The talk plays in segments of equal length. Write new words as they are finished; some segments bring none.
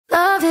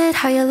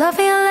how you love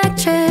me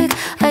electric,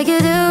 like you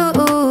do.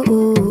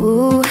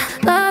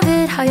 Love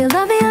it how you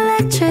love me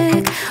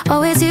electric,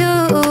 always you.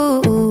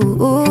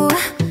 Love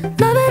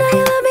it how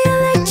you love me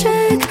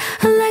electric,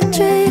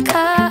 electric.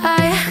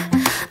 I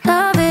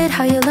love it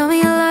how you love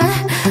me a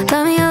lot,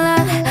 love me a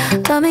lot,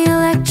 love me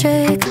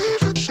electric.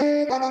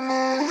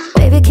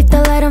 Baby, keep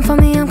the light on for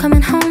me, I'm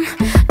coming home.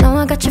 Know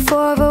I got you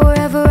forever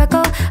wherever I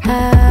go.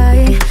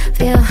 I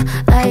feel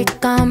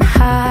like I'm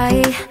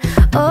high.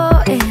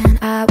 Oh, and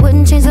I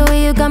wouldn't change the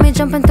way you got me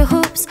jumping through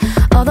hoops.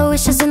 All the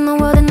wishes in the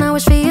world and I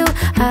wish for you.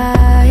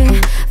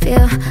 I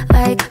feel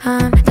like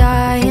I'm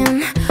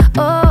dying.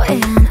 Oh,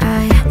 and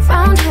I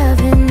found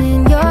heaven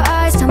in your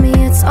eyes. Tell me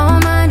it's all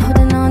mine,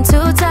 holding on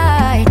too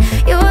tight.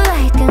 You're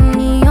like a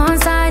neon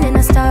sign in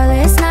a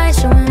starless night,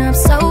 showing up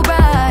so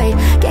bright.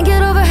 Can't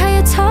get over how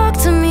you talk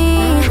to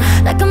me,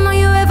 like I'm all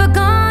you ever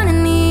gonna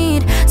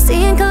need.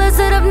 Seeing colors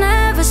that I've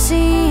never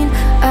seen.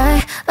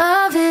 I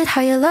love it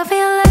how you love me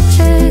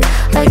electric,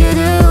 like you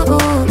do.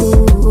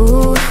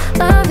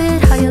 Love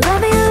it how you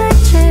love me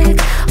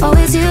electric,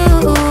 always you.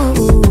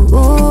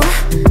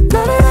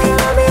 Love it how you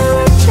love me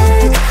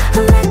electric,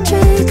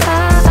 electric. I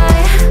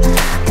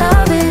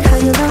love it how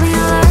you love me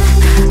a lot,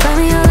 love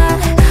me a lot,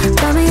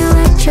 love me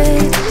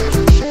electric.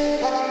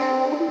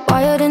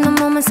 Wired in the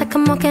moments like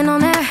I'm walking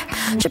on air,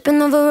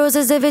 tripping over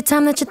roses every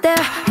time that you're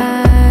there.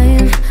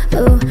 I'm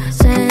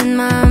losing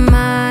my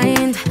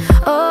mind.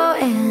 Oh,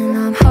 and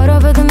I'm hot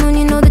over the moon,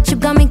 you know that you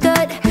got me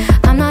good.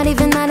 I'm not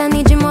even that, I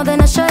need you more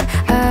than I should.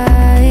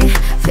 I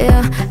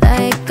feel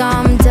like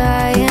I'm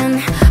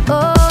dying.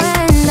 Oh,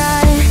 and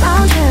I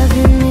found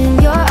heaven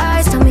in your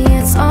eyes. Tell me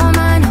it's all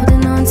mine,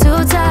 holding on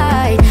too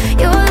tight.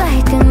 You're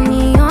like a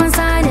neon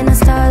sign in a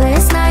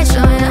starless night,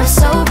 showing up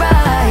so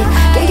bright.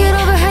 Can't get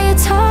over how you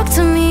talk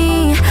to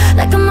me,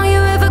 like I'm all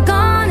you ever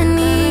gonna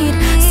need.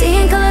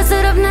 Seeing colors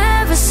that I've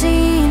never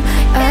seen.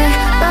 I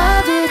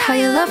love it how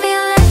you love me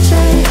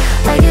electric,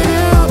 like you do.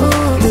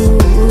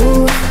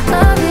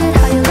 Love it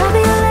how you love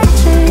me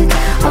electric,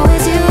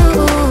 always you.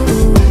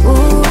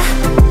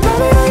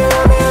 Love it how you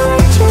love me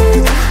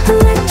electric,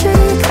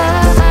 electric. I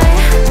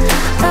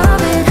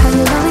love it how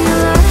you love me a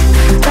lot,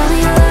 love me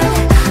a lot,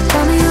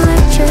 love me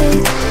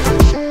electric.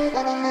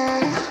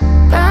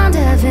 Found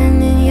heaven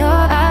in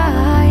your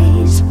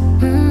eyes.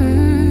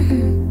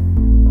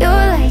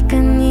 You're like a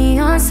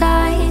neon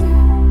sign,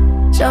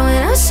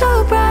 showing up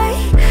so bright.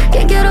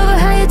 Can't get over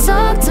how you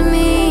talk to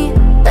me,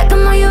 like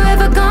I'm all you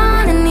ever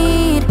gonna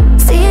need.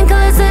 Seeing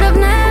colors that I've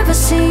never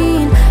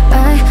seen.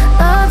 I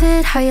love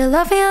it how you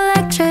love me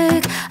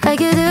electric, like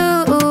you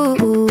do.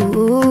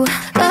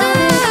 Love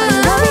it how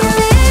you love me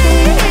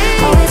electric,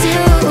 always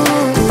you.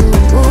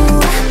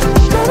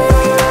 Love it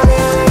how you love me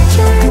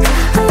electric,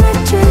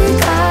 electric.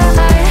 I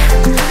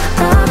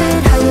love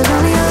it how you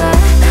love me a lot,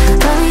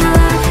 love me a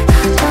lot,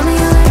 love me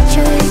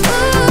electric.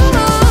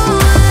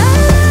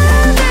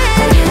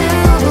 Like you do.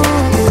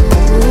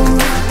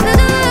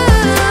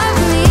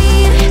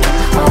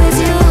 Always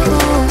you.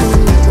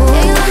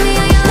 Yeah, you love me,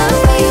 yeah, you love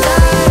me.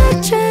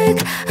 Electric,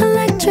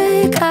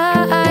 electric. I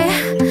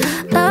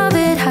love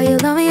it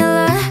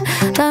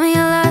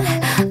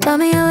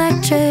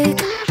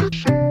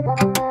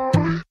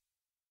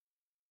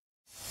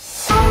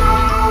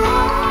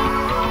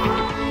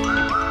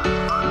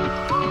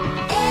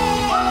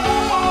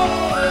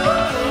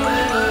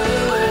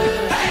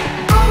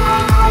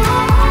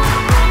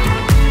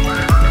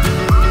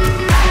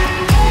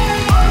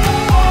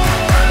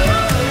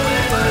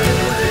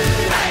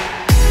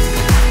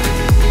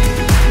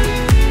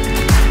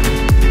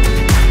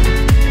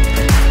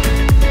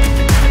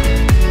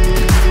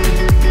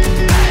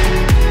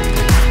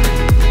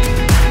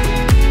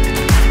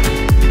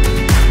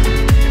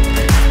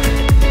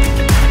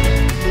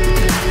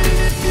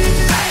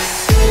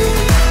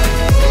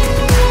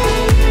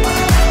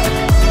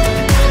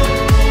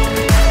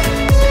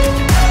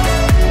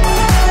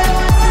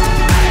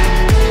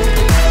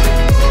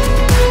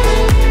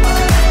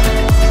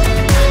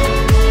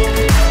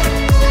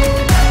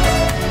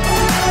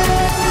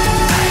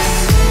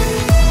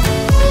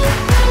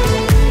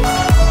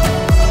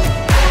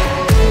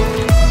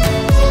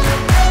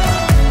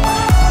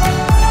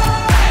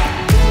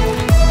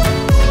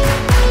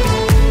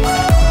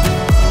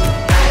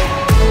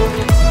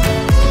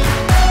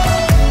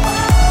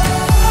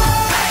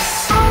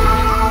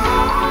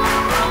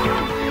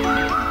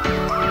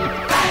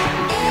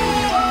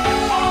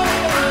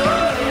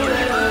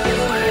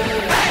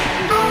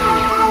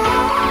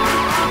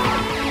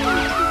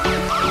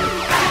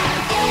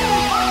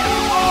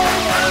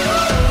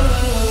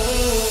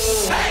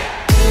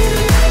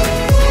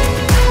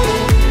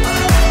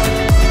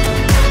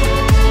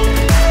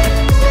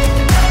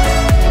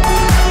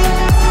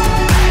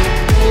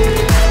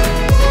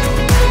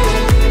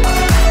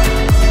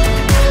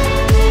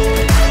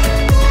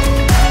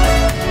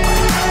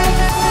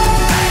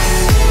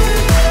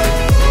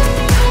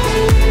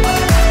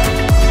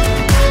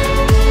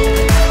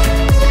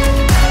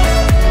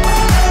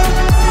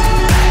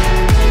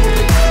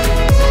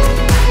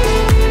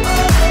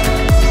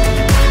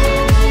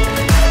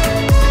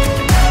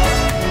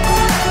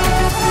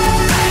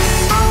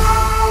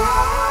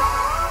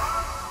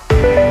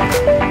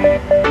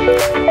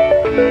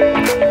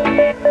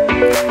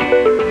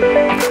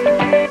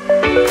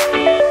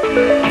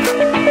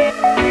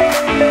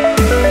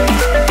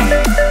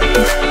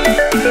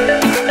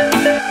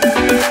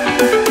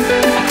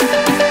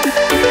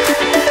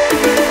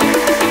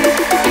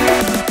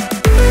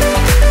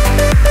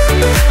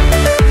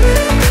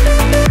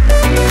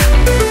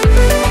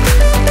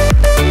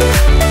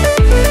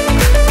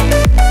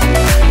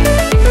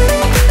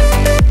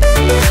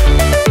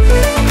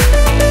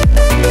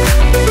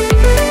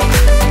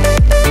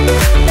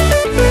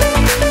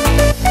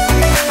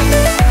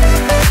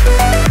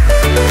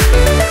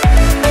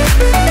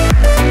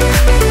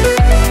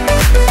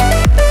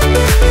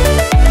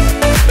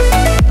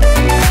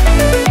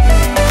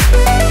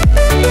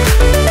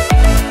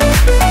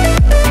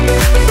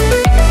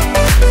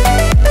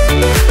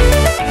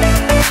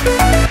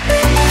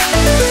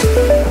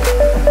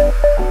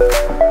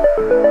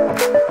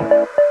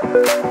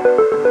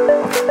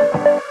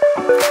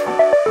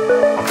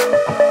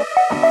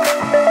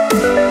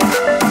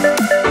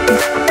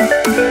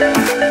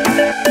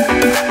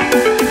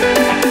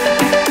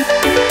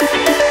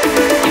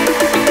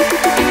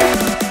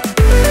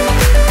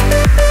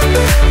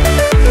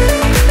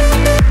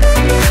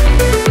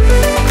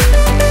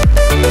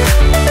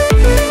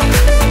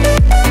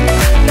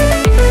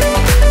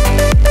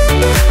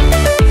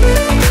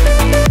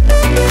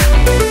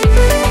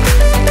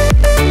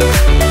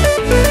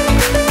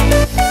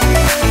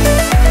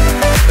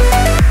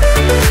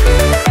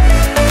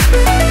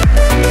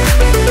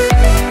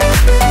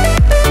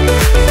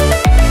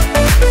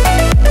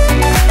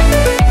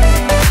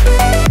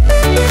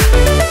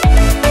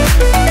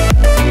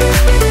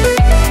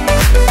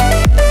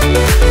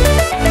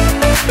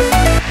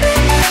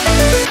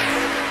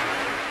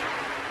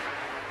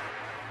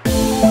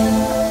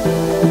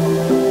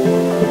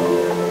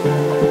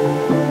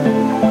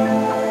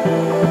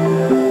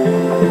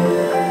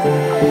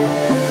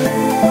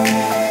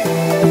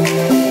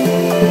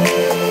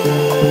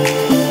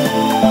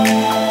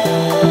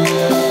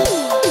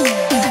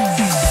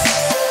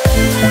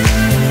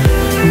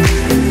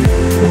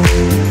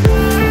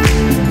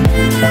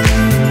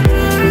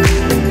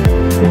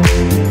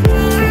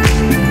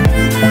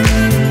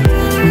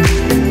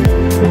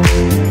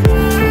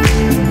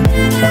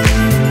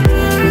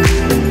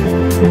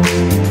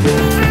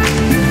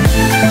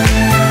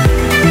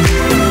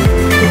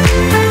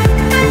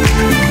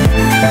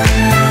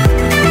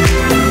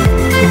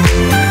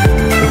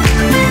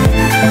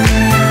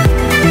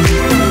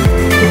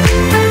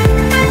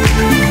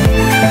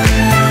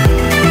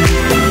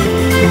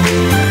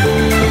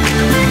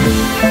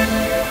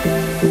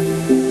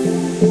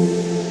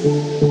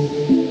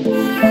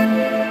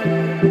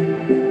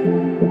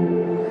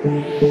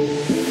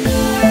you.